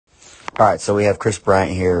All right, so we have Chris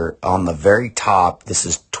Bryant here on the very top. This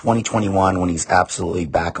is 2021 when he's absolutely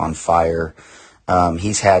back on fire.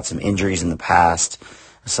 He's had some injuries in the past,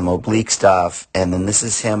 some oblique stuff, and then this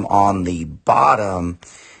is him on the bottom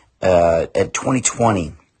at 2020.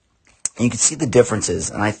 And you can see the differences,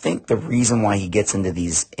 and I think the reason why he gets into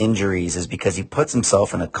these injuries is because he puts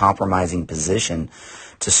himself in a compromising position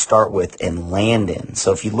to start with and land in.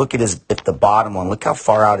 So if you look at the bottom one, look how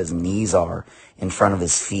far out his knees are in front of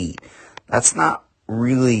his feet. That's not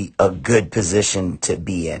really a good position to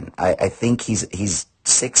be in. I think he's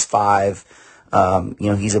 6'5".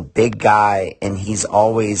 He's a big guy, and he's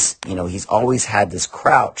always had this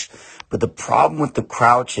crouch. But the problem with the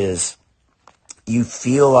crouch is you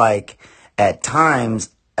feel like at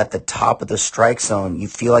times at the top of the strike zone, you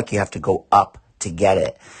feel like you have to go up to get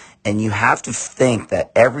it. And you have to think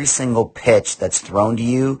that every single pitch that's thrown to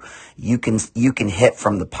you, you can hit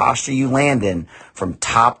from the posture you land in, from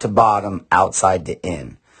top to bottom, outside to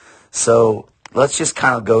in. So let's just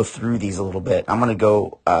kind of go through these a little bit. I'm going to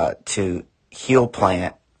go to heel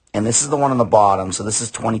plant, and this is the one on the bottom. So this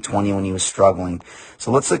is 2020 when he was struggling.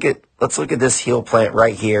 So let's look at this heel plant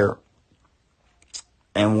right here,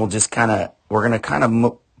 and we're going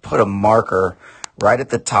to put a marker right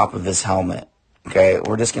at the top of his helmet. Okay,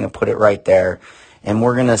 we're just going to put it right there, and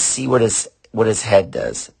we're going to see what his head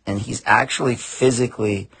does. And he's actually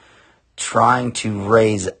physically trying to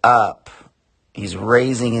raise up. He's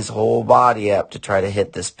raising his whole body up to try to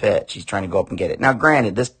hit this pitch. He's trying to go up and get it. Now,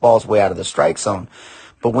 granted, this ball's way out of the strike zone,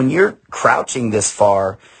 but when you're crouching this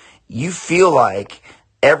far, you feel like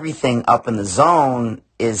everything up in the zone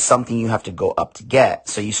is something you have to go up to get.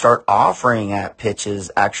 So you start offering at pitches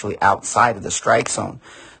actually outside of the strike zone.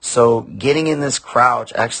 So getting in this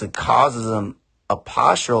crouch actually causes him a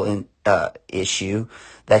postural issue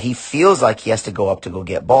that he feels like he has to go up to go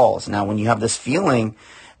get balls. Now, when you have this feeling,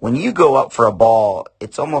 when you go up for a ball,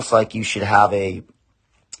 it's almost like you should have a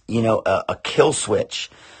kill switch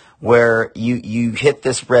where you hit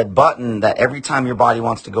this red button that every time your body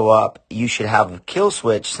wants to go up, you should have a kill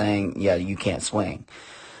switch saying, yeah, you can't swing.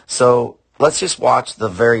 So let's just watch the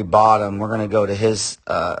very bottom. We're going to go to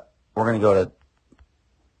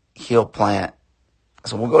heel plant.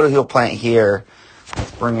 So we'll go to heel plant here.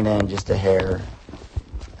 Let's bring it in just a hair,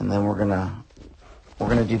 and then we're gonna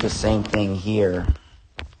do the same thing here.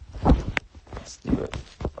 Let's do it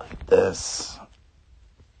like this.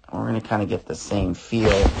 We're gonna kind of get the same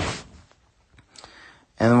feel,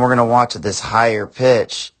 and then we're gonna watch at this higher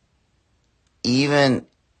pitch, even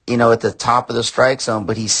at the top of the strike zone,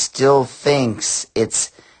 but he still thinks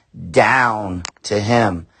it's down to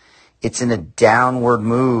him. It's in a downward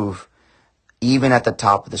move, even at the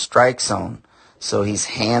top of the strike zone. So his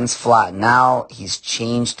hands flatten out. He's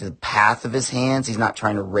changed the path of his hands. He's not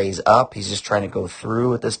trying to raise up. He's just trying to go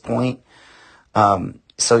through at this point.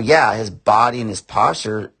 So yeah, his body and his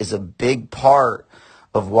posture is a big part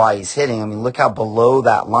of why he's hitting. I mean, look how below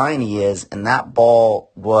that line he is, and that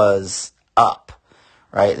ball was up,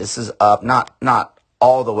 right? This is up, not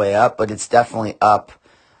all the way up, but it's definitely up.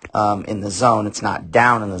 In the zone. It's not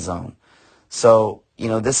down in the zone. So,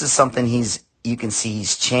 this is something you can see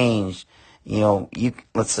he's changed.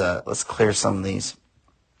 Let's clear some of these.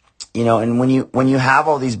 And when you have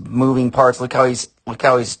all these moving parts, look how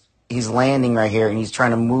he's landing right here, and he's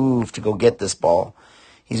trying to move to go get this ball.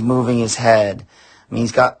 He's moving his head. I mean,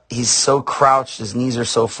 he's so crouched, his knees are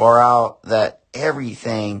so far out that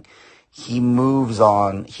everything he moves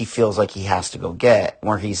on, he feels like he has to go get,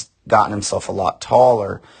 where he's gotten himself a lot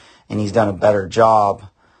taller, and he's done a better job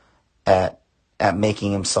at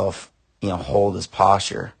making himself, hold his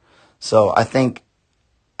posture. So I think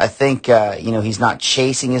he's not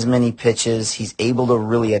chasing as many pitches. He's able to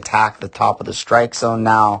really attack the top of the strike zone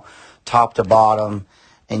now, top to bottom,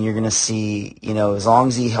 and you're going to see, as long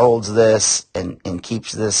as he holds this and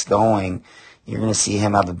keeps this going, you're going to see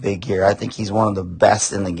him have a big year. I think he's one of the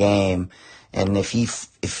best in the game. And if he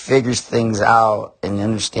figures things out and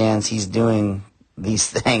understands he's doing these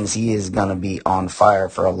things, he is going to be on fire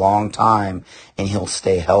for a long time, and he'll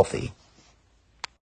stay healthy.